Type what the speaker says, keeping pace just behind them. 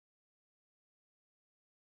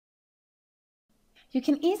You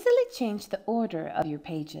can easily change the order of your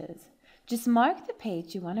pages. Just mark the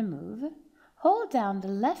page you want to move, hold down the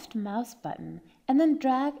left mouse button, and then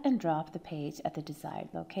drag and drop the page at the desired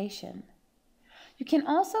location. You can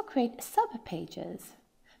also create subpages.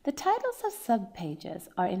 The titles of subpages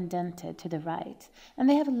are indented to the right, and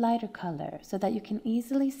they have a lighter color so that you can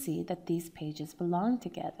easily see that these pages belong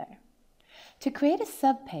together. To create a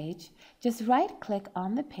subpage, just right-click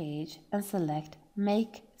on the page and select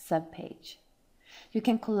Make Subpage. You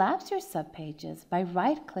can collapse your subpages by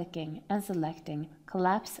right-clicking and selecting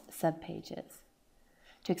Collapse Subpages.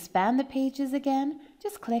 To expand the pages again,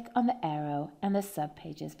 just click on the arrow and the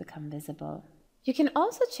subpages become visible. You can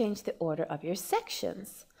also change the order of your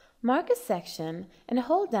sections. Mark a section and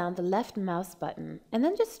hold down the left mouse button and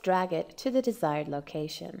then just drag it to the desired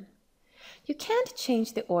location. You can't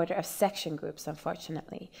change the order of section groups,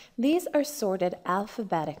 unfortunately. These are sorted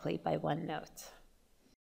alphabetically by OneNote.